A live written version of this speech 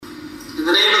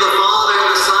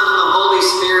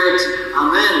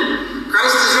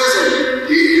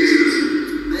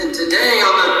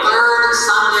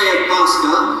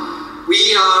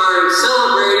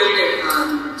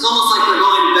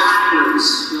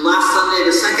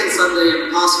Sunday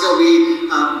of Pascha, we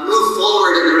move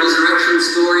forward in the resurrection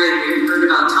story, and we heard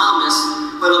about Thomas.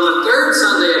 But on the third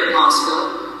Sunday of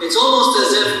Pascha, it's almost as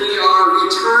if we are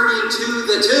returning to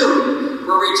the tomb.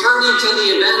 We're returning to the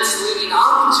events leading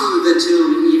up to the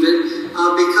tomb even,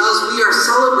 because we are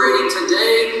celebrating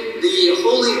today the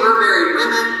holy Myrmidon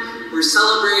women. We're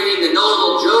celebrating the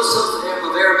notable Joseph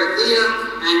of Arimathea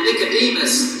and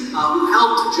Nicodemus, who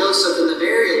helped Joseph in the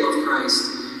burial of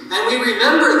Christ. And we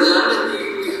remember them, and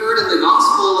we heard in the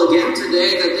gospel again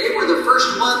today that they were the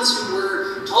first ones who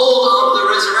were told of the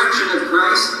resurrection of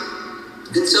Christ.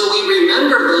 And so we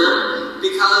remember them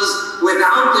because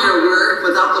without their work,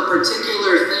 without the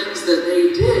particular things that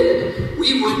they did,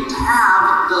 we wouldn't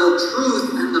have the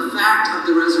truth and the fact of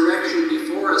the resurrection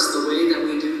before us the way that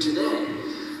we do today.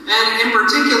 And in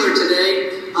particular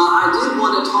today, I did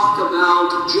want to talk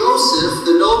about Joseph,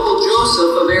 the noble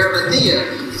Joseph of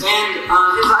Arimathea. And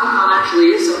his icon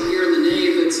actually is up here in the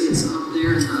nave. It's up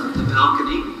there in the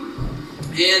balcony.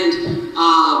 And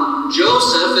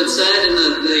Joseph, it said in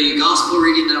the gospel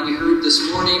reading that we heard this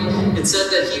morning, it said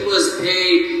that he was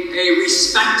a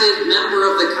respected member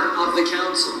of the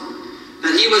council.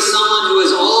 That he was someone who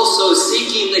is also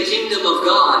seeking the kingdom of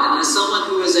God. And as someone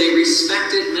who is a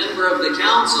respected member of the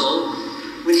council,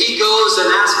 when he goes and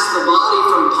asks the body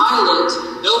from Pilate,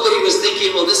 nobody was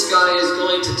thinking, well, this guy is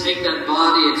going to take that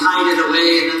body and hide it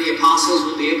away, and then the apostles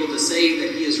will be able to say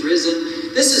that he is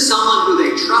risen. This is someone who they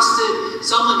trusted,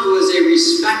 someone who is a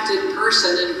respected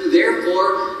person, and who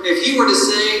therefore, if he were to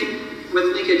say,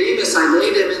 with Nicodemus, I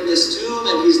laid him in this tomb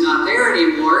and he's not there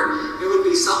anymore, it would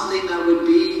be something that would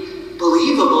be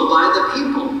believable by the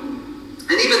people.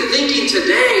 And even thinking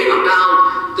today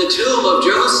about the tomb of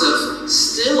Joseph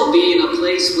still being a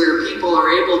place where people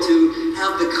are able to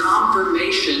have the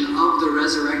confirmation of the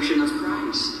resurrection of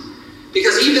Christ.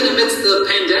 Because even amidst the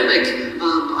pandemic,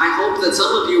 I hope that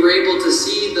some of you were able to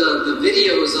see the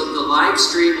videos of the live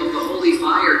stream of the Holy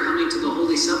Fire coming to the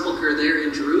Holy Sepulchre there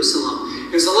in Jerusalem.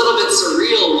 It was a little bit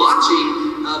surreal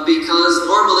watching because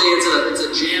normally it's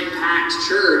a jam-packed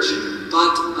church,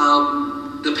 but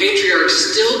the patriarch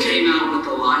still came out with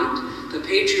the light. The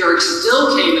patriarch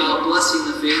still came out blessing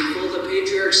the faithful. The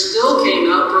patriarch still came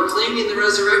out proclaiming the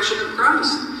resurrection of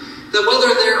Christ. That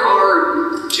whether there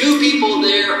are 2 people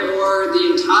there or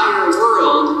the entire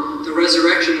world, the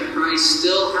resurrection of Christ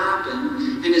still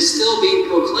happened and is still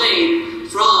being proclaimed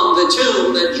from the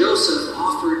tomb that Joseph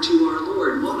offered to our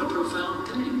Lord. What a profound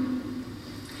thing.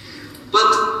 But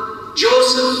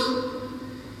Joseph,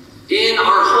 in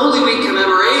our Holy Week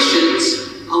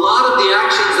commemorations, a lot of the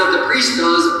actions that the priest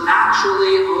does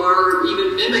actually are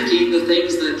even mimicking the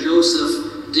things that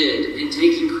Joseph did in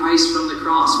taking Christ from the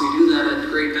cross. We do that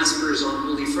at Great Vespers on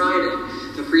Holy Friday.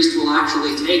 The priest will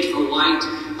actually take a white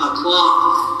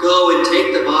cloth, go and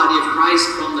take the body of Christ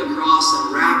from the cross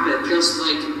and wrap it, just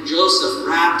like Joseph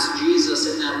wrapped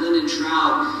Jesus in that linen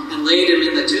shroud and laid him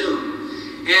in the tomb.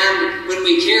 And when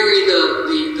we carry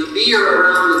the bier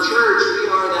around the church,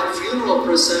 we are that funeral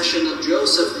procession of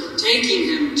Joseph taking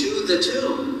him to the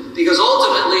tomb. Because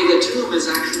ultimately the tomb is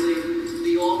actually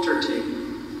the altar table.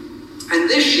 And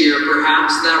this year,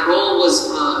 perhaps, that role was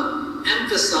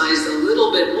emphasized a little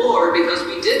bit more because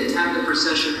we didn't have the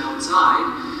procession outside.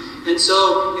 And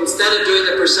so, instead of doing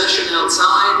the procession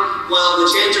outside, while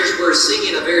the chanters were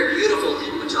singing a very beautiful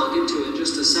hymn, which I'll get to in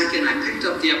just a second, I picked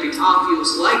up the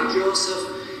epitaphos like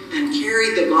Joseph and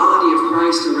carried the body of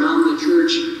Christ around the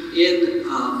church in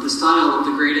the style of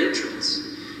the great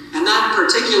entrance. And that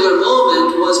particular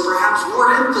moment was perhaps more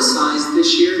emphasized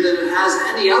this year than it has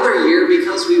any other year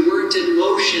because we weren't in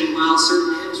motion while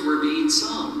certain hymns were being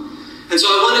sung. And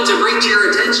so I wanted to bring to your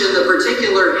attention the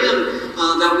particular hymn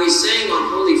that we sang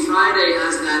on Holy Friday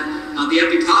as that the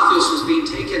epitaphos was being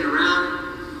taken around.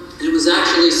 And it was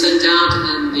actually sent out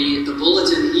in the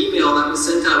bulletin email that was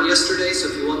sent out yesterday, so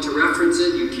if you want to reference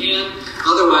it, you can.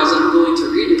 Otherwise, I'm going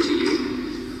to read it to you.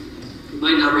 You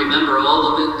might not remember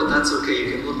all of it, but that's okay.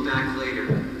 You can look back later.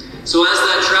 So as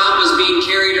that shroud was being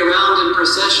carried around in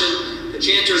procession, the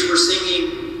chanters were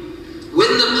singing,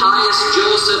 "When the pious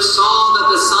Joseph saw that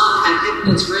the sun had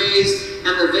hidden its rays,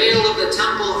 and the veil of the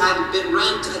temple had been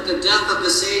rent at the death of the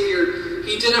Savior,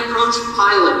 he did approach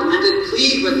Pilate, and did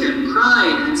plead with him,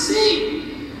 crying and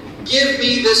saying, 'Give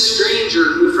me this stranger,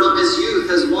 who from his youth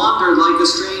has wandered like a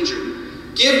stranger.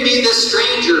 Give me this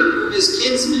stranger, whom his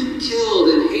kinsmen killed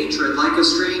in hatred like a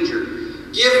stranger.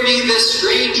 Give me this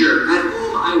stranger, at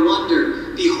whom I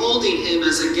wonder, beholding him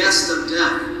as a guest of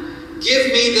death. Give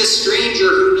me this stranger,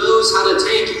 who knows how to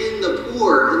take in the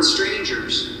poor and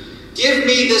strangers. Give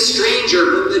me this stranger,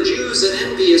 whom the Jews in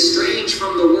envy estrange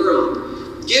from the world.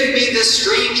 Give me this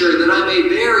stranger, that I may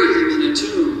bury him in a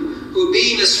tomb, who who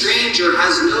being a stranger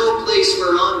has no place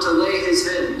whereon to lay his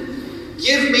head.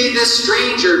 Give me this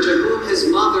stranger, to whom his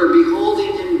mother,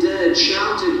 beholding him dead,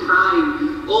 shouted,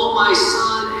 crying, O my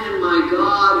son and my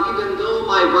God, even though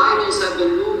my vitals have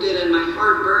been wounded and my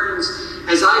heart burns,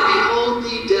 as I behold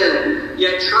thee dead,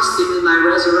 yet trusting in thy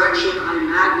resurrection, I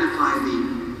magnify thee.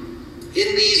 In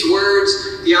these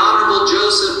words, the Honorable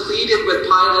Joseph pleaded with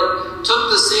Pilate, took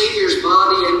the Savior's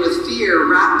body, and with fear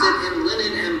wrapped it in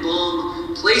linen and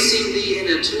balm, placing thee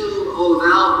in a tomb, O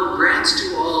thou who grants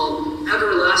to all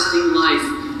everlasting life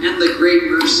and the great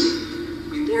mercy.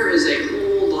 I mean, there is a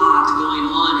whole lot going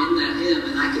on in that hymn,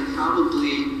 and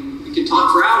we could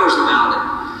talk for hours about it.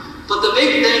 But the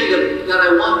big thing that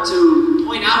I want to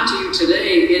point out to you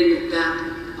today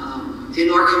in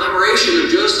our commemoration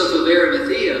of Joseph of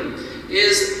Arimathea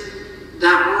is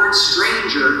that word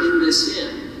stranger in this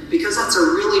hymn, because that's a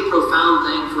really profound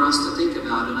thing for us to think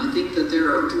about. And I think that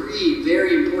there are three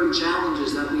very important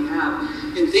challenges that we have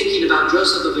in thinking about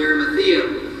Joseph of Arimathea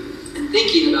and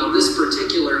thinking about this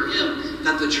particular hymn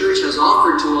that the church has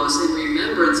offered to us in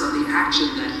remembrance of the action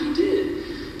that he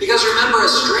did. Because remember, a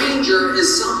stranger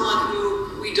is someone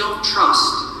who we don't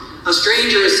trust. A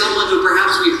stranger is someone who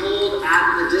perhaps we hold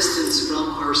at a distance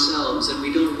from ourselves, and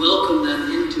we don't welcome them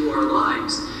into our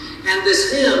lives. And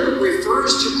this hymn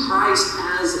refers to Christ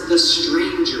as the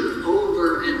stranger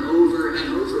over and over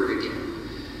and over again.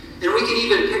 And we can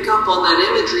even pick up on that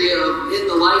imagery in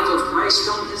the life of Christ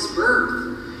from his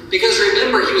birth. Because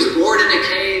remember, he was born in a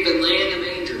cave and lay in a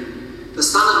manger. The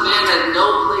Son of Man had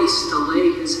no place to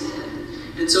lay his head.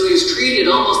 And so he was treated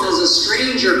almost as a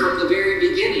stranger from the very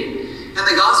beginning. And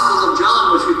the Gospel of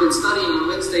John, which we've been studying on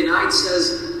Wednesday night,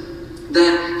 says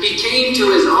that he came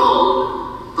to his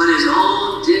own, but his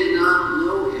own did not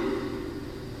know him.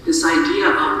 This idea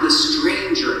of the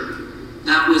stranger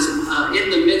that was in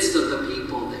the midst of the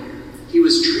people there. He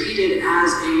was treated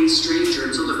as a stranger.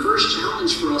 And so the first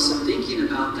challenge for us in thinking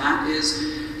about that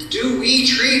is, do we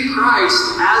treat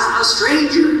Christ as a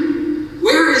stranger?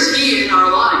 Where is he in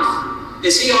our life?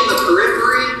 Is he on the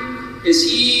periphery? Is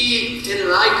he in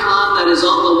an icon that is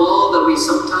on the wall that we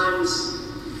sometimes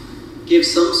give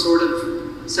some sort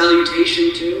of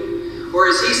salutation to? Or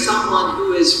is he someone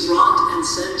who is front and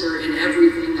center in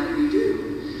everything that we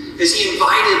do? Is he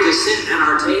invited to sit at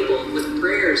our table with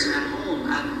prayers at home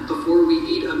before we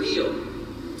eat a meal?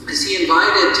 Is he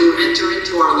invited to enter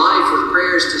into our life with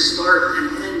prayers to start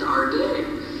and end our day?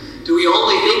 Do we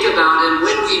only think about him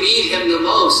when we need him the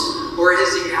most? Or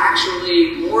is he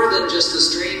actually more than just a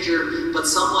stranger, but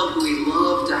someone who we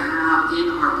love to have in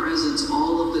our presence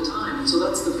all of the time? And so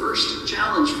that's the first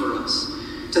challenge for us,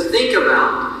 to think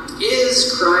about,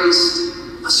 is Christ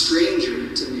a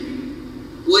stranger to me?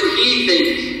 Would he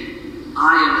think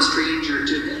I am a stranger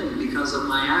to him because of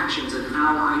my actions and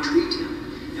how I treat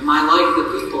him? Am I like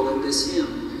the people in this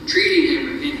hymn, treating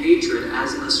him in hatred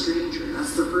as a stranger?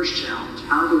 That's the first challenge.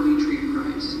 How do we treat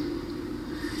Christ?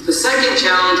 The second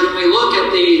challenge, when we look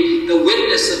at the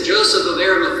witness of Joseph of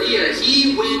Arimathea,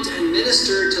 he went and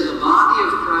ministered to the body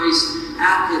of Christ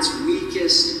at its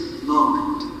weakest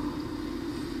moment.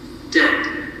 Dead.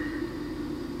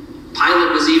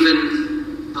 Pilate was even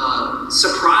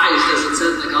surprised, as it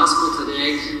says in the gospel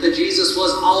today, that Jesus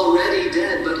was already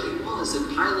dead, but he was. And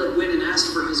Pilate went and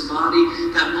asked for his body,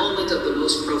 that moment of the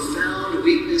most profound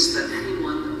weakness that any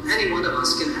one of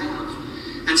us can have.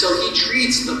 And so he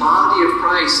treats the body of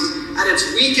Christ at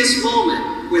its weakest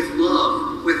moment with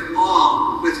love, with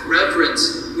awe, with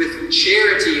reverence, with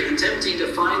charity, attempting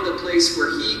to find the place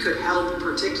where he could help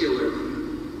particularly.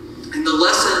 And the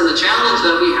lesson, the challenge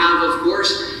that we have, of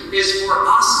course, is for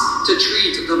us to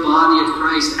treat the body of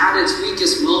Christ at its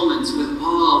weakest moments with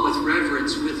awe, with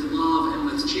reverence, with love, and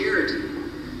with charity.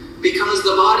 Because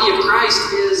the body of Christ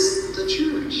is the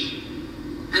church.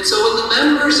 And so when the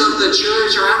members of the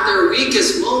church are at their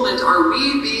weakest moment, are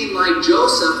we being like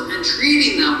Joseph and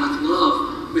treating them with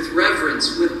love, with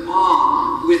reverence, with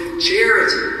awe, with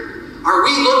charity? Are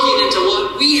we looking into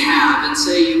what we have and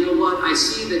say, you know what, I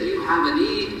see that you have a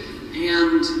need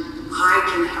and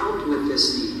I can help with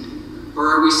this need? Or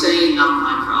are we saying, not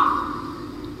my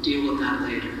problem, deal with that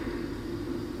later?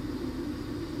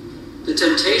 The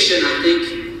temptation, I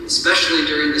think, especially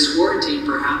during this quarantine,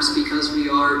 perhaps because we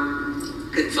are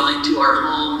confined to our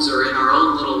homes or in our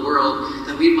own little world,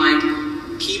 that we might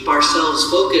keep ourselves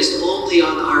focused only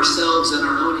on ourselves and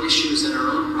our own issues and our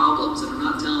own problems. And I'm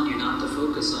not telling you not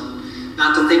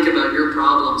to think about your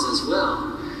problems as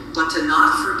well, but to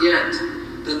not forget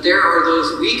that there are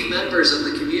those weak members of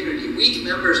the community, weak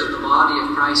members of the body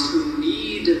of Christ who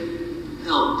need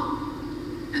help.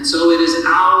 And so it is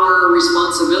our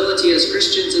responsibility as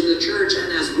Christians in the church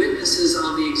and as witnesses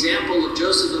of the example of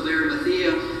Joseph of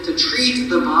Arimathea to treat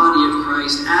the body of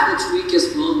Christ at its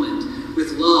weakest moment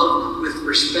with love, with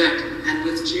respect, and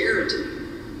with charity.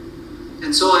 And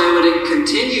so I would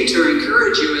continue to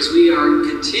encourage you as we are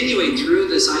continuing through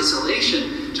this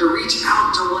isolation to reach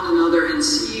out to one another and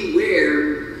see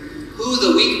who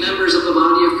the weak members of the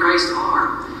body of Christ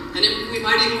are. And we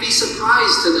might even be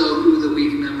surprised to know who the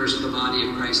weak members of the body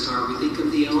of Christ are. We think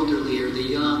of the elderly or the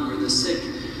young or the sick.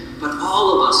 But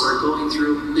all of us are going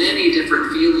through many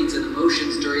different feelings and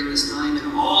emotions during this time,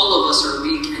 and all of us are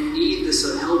weak and need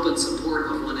this help and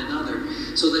support of one another.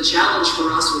 So the challenge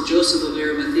for us with Joseph of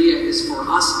Arimathea is for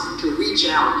us to reach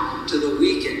out to the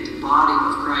weakened body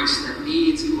of Christ that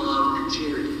needs love and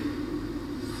charity.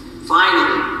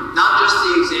 Finally, not just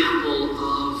the example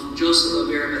of Joseph of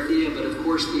Arimathea, but of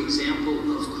course the example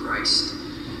of Christ.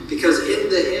 Because in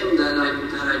the hymn that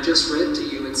I just read to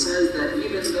you, it says that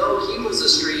even though he was a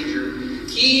stranger,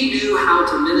 he knew how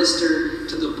to minister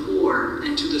to the poor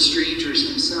and to the strangers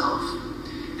himself.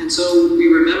 And so we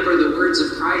remember the words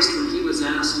of Christ when he was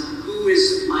asked, "Who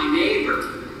is my neighbor?"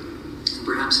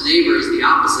 Perhaps neighbor is the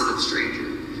opposite of stranger.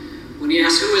 When he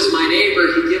asks, "Who is my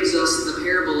neighbor?" he gives us the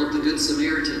parable of the Good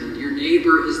Samaritan. Your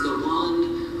neighbor is the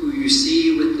one who you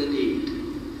see with the need.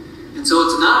 And so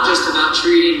it's not just about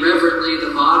treating reverently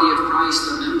the body of Christ,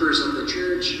 the members of the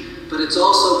church, but it's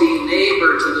also being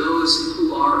neighbor to those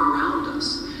who are around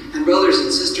us. And brothers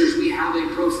and sisters, we have a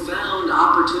profound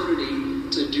opportunity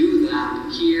to do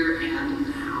that here and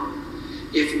now.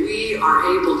 If we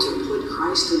are able to put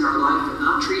Christ in our life and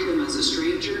not treat him as a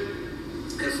stranger,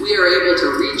 if we are able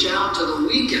to reach out to the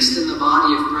weakest in the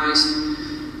body of Christ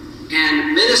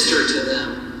and minister to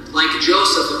them, like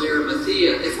Joseph of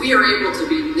Arimathea, if we are able to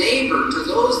be neighbor to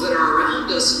those that are around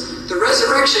us, the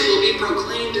resurrection will be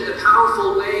proclaimed in a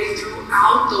powerful way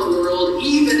throughout the world,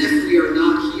 even if we are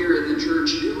not here in the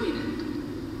church doing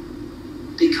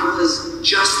it. Because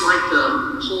just like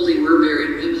the holy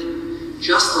myrrh-bearing women,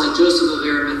 just like Joseph of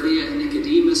Arimathea and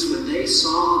Nicodemus, when they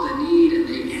saw the need and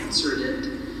they answered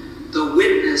it, the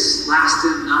witness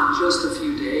lasted not just a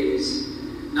few days,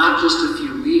 not just a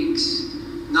few weeks,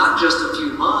 not just a few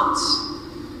months,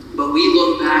 but we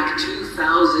look back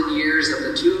 2,000 years at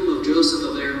the tomb of Joseph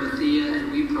of Arimathea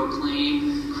and we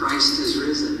proclaim Christ is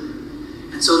risen.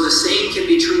 And so the same can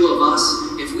be true of us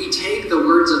if we take the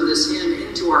words of this hymn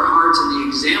into our hearts and the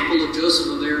example of Joseph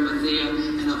of Arimathea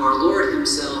and of our Lord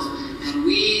himself, and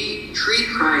we treat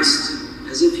Christ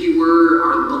as if he were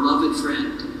our beloved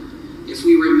friend. If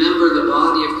we remember the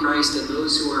body of Christ and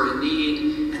those who are in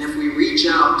need, and if we reach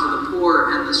out to the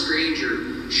poor and the stranger,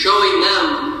 showing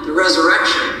them the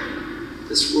resurrection,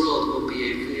 this world will be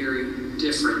a very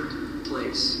different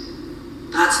place.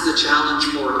 That's the challenge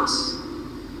for us.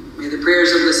 May the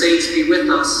prayers of the saints be with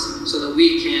us so that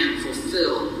we can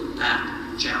fulfill that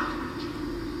challenge.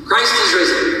 Christ is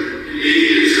risen.